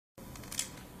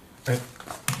哎，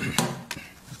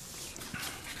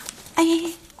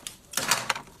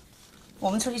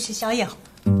我们出去吃宵夜好。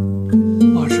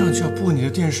马上就要播你的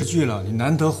电视剧了，你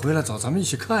难得回来早，咱们一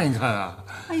起看一看啊！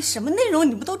哎，什么内容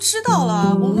你不都知道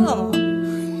了？我饿吗？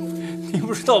你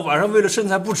不知道晚上为了身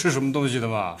材不吃什么东西的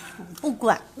吗？不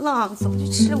管了，走去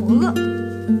吃，我饿。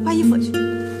换衣服去。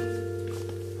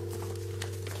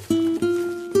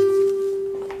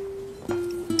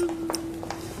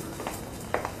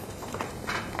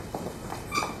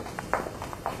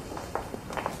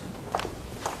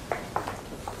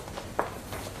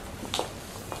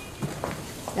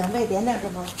两位点点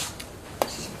什么？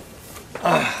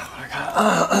哎，我来看。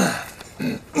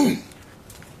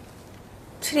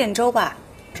吃点粥吧。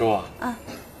粥啊？啊。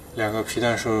2个皮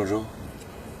蛋瘦肉粥。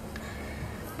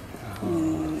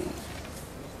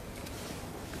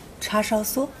叉烧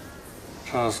酥。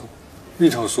叉烧酥，芋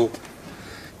头酥。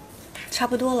差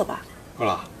不多了吧？够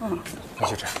了。那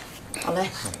就这样。好嘞，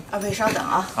二位稍等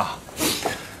啊。啊。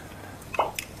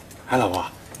哎，老婆。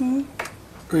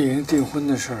瑞莹订婚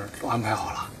的事儿都安排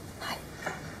好了。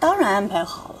当然安排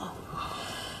好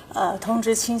了。通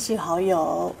知亲戚好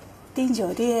友，订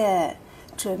酒店，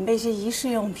准备些仪式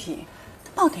用品，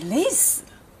都把我给累死了。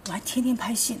我还天天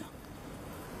拍戏呢。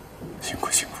辛苦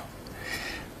辛苦。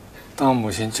当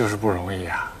母亲就是不容易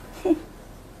呀。哼，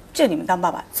这你们当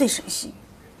爸爸最省心。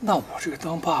那我这个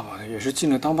当爸爸的也是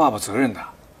尽了当爸爸责任的。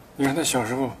你看他小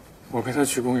时候，我陪他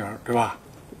去公园，对吧？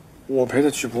我陪他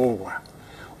去博物馆，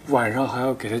晚上还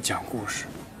要给他讲故事。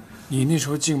你那时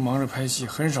候净忙着拍戏，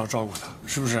很少照顾他，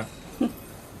是不是？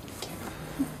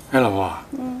哎，老婆，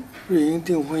瑞莹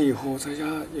订婚以后在家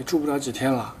也住不了几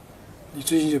天了，你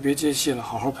最近就别接戏了，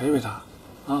好好陪陪她，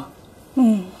啊？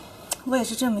我也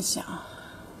是这么想，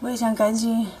我也想赶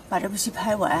紧把这部戏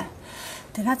拍完，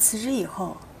等他辞职以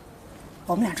后，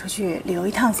我们俩出去旅游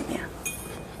一趟，怎么样？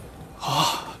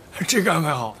好，这个安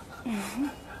排好。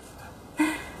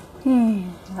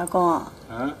老公，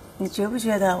你觉不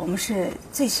觉得我们是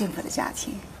最幸福的家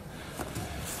庭？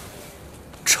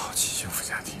超级幸福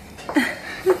家庭。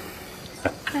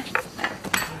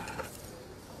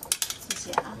谢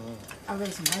谢啊，二位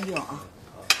请慢用啊。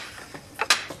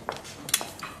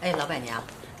哎，老板娘，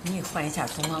你也换一下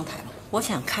中央台吧，我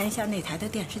想看一下那台的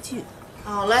电视剧。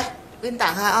好嘞，我给你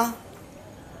打开啊。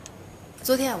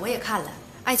昨天我也看了《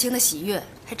爱情的喜悦》，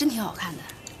还真挺好看的。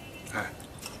哎，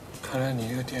看来你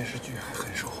这个电视剧还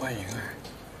很受欢迎哎。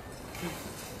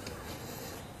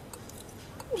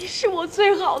你是我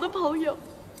最好的朋友，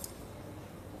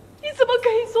你怎么可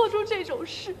以做出这种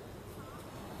事？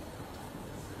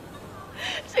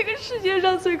这个世界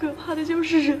上最可怕的就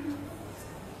是人，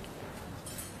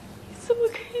你怎么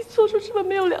可以做出这么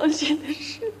没有良心的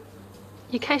事？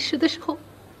一开始的时候，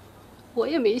我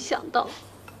也没想到，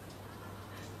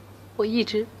我一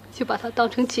直就把他当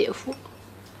成姐夫。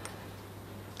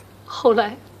后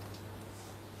来，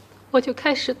我就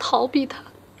开始逃避他，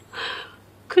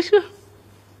可是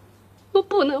我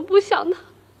不能不想他，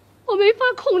我没法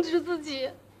控制自己。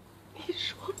你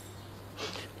说，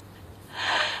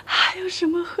还有什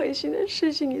么狠心的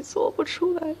事情你做不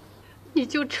出来？你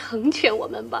就成全我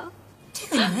们吧。这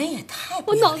个女人也太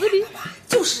我脑子里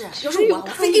就是，要是我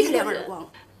非给他2个耳光。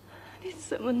你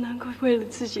怎么能够为了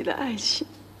自己的爱情，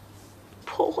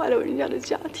破坏了人家的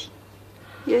家庭？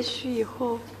也许以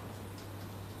后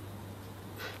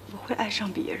我会爱上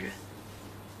别人，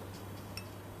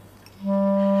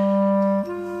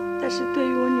但是对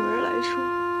于我女儿来说，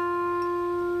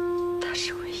他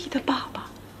是唯一的爸爸。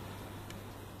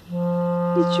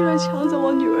你居然抢走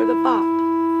我女儿的爸爸，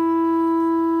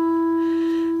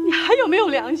你还有没有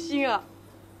良心啊？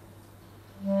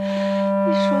你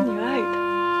说你爱他，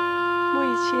我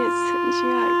以前也曾经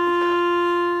爱过他，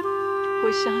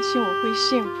我相信我会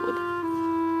幸福的，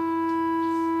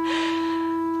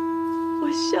我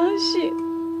相信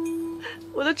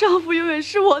我的丈夫永远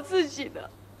是我自己的。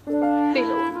为了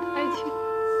我们的爱情，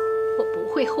我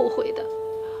不会后悔的。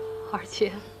而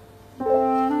且，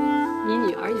你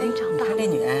女儿已经长大了，这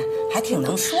女人还挺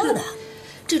能说的。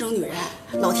这种女人，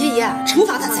老天爷惩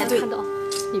罚她才对。看到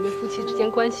你们夫妻之间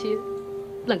关系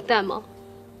冷淡吗？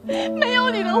没有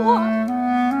你的话，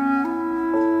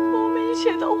我们一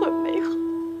切都会美好，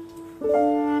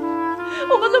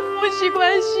我们的夫妻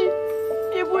关系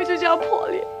也不会就这样破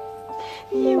裂。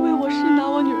你以为我是拿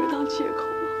我女儿当借口吗？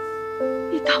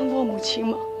你当过母亲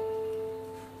吗？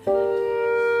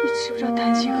你知不知道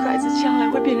担心孩子将来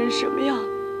会变成什么样？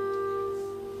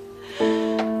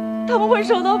他们会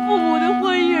受到父母的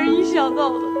婚姻而影响到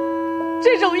的，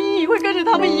这种阴影会跟着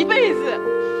他们一辈子。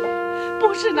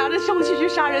不是拿着凶器去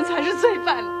杀人才是罪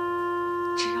犯了。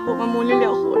只要我们母女俩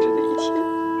活着的一天，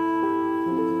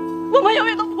我们永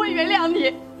远都不会原谅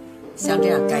你。像这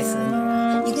样该死的女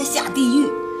人，应该下地狱。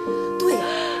对呀，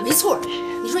没错。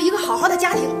你说一个好好的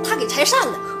家庭，他给拆散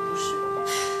了。不是。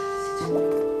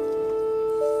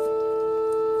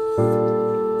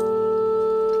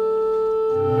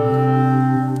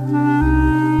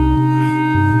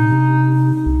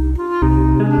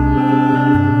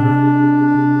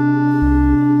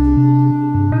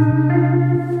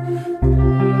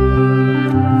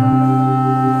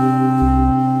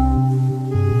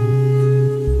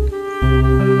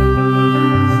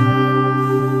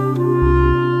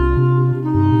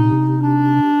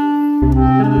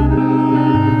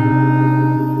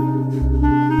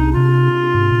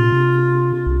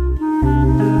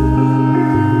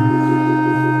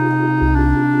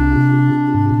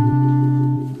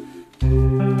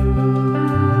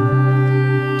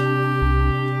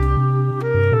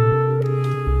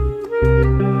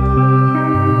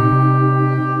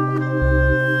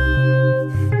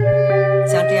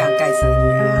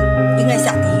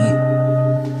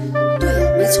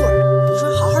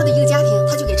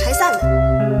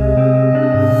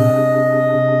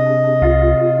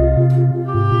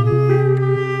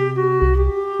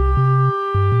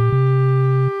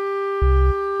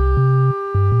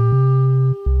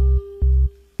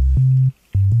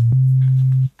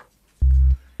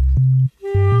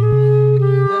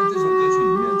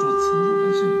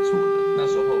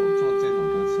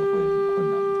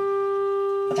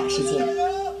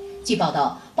据报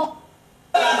道，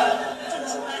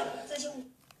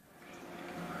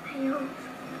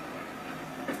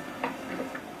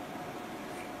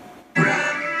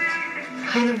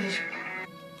还能为什么？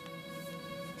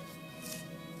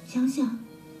想想，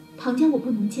唐家我不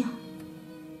能嫁，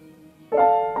我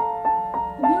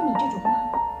没有你这种妈，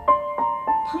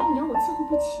唐颖瑶我伺候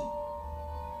不起，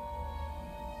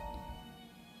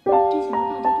真想要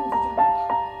大着肚子嫁给他，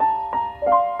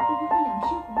我不会2天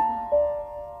红花，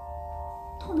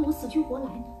痛得我死去活来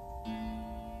呢。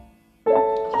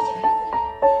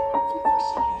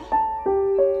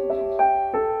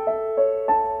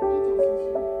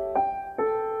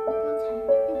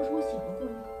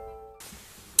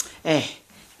哎，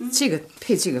这个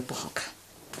配这个不好看。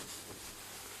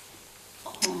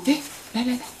哎，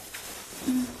来，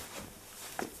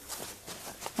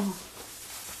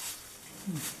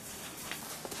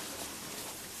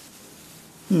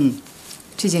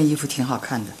这件衣服挺好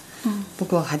看的，不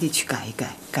过还得去改一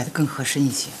改，改得更合身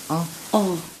一些啊。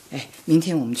哎，明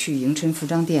天我们去迎春服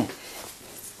装店，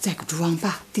再给朱旺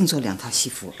爸定做2套西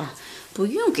服啊。不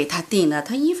用给他订了，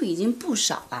他衣服已经不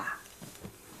少了。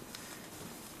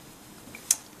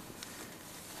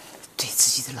对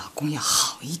自己的老公要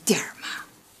好一点嘛。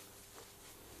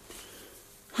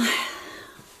哎，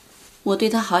我对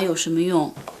他好有什么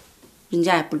用？人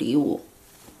家也不理我。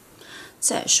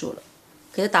再说了，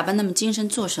给他打扮那么精神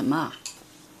做什么？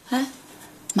哎，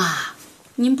妈，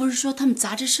您不是说他们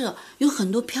杂志社有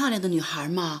很多漂亮的女孩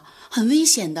吗？很危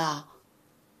险的。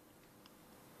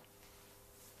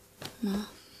妈，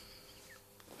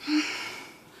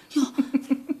哟，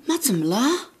妈怎么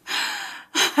了？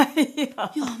哎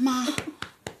呀，哟，妈，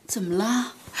怎么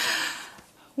了？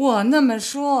我那么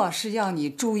说是要你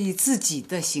注意自己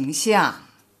的形象。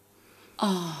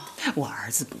我儿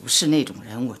子不是那种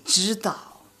人，我知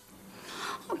道。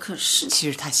可是，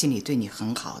其实他心里对你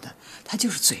很好的，他就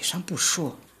是嘴上不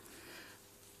说。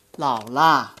老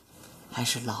了，还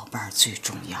是老伴儿最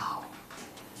重要。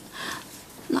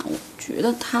那我觉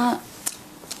得他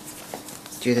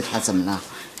怎么了？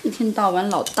一天到晚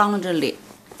老当着这脸。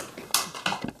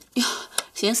哟，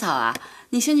邢嫂啊，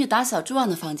你先去打扫朱旺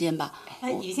的房间吧。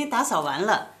哎，已经打扫完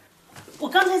了。我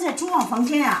刚才在朱旺房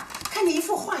间啊，看见一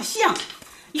幅画像，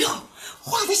哟，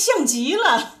画的像极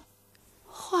了。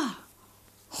画？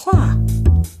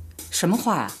什么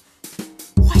画啊？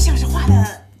画像是画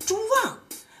的朱旺，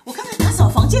我刚才打扫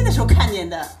房间的时候看见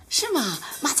的。是吗？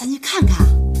妈，咱去看看。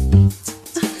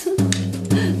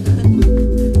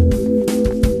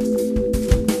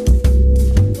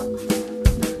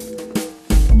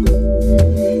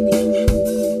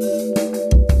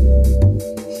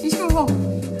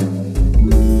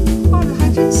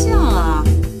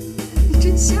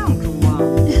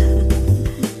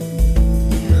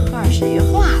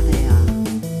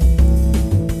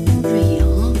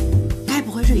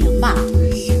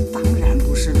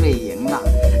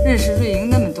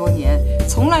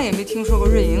听说过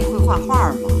瑞莹会画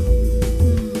画吗？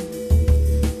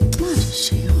那这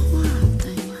谁画的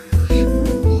呀？谁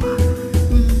画的？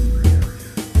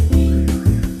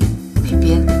那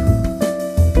边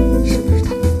是不是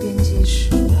他们编辑室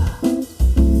的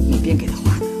那边给他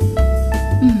画的？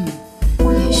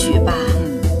也许吧。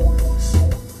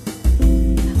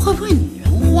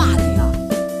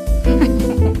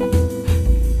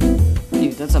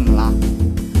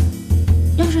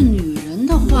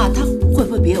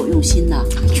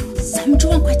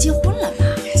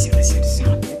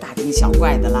小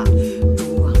怪的啦。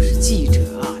朱旺是记者，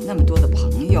那么多的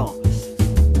朋友，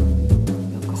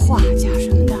有个画家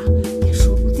什么的也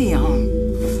说不定。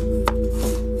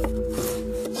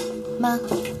妈，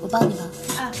我帮你吧。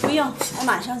啊，不用，我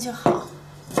马上就好。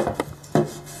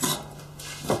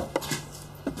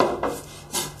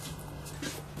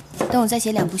等我再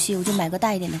写2部戏，我就买个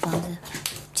大一点的房子，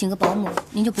请个保姆，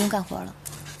您就不用干活了。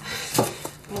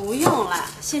不用了，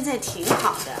现在挺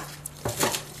好的，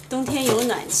冬天有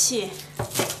暖气，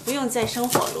不用再生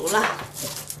火炉了。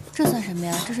这算什么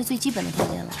呀？这是最基本的条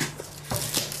件了。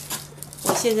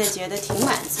我现在觉得挺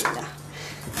满足的。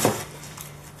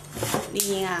丽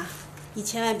英啊，你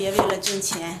千万别为了挣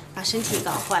钱把身体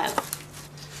搞坏了。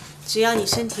只要你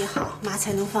身体好，妈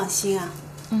才能放心啊。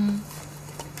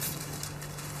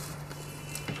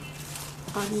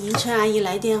哦，你迎春阿姨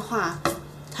来电话，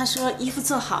她说衣服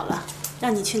做好了，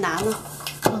让你去拿了。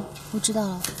我知道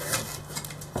了。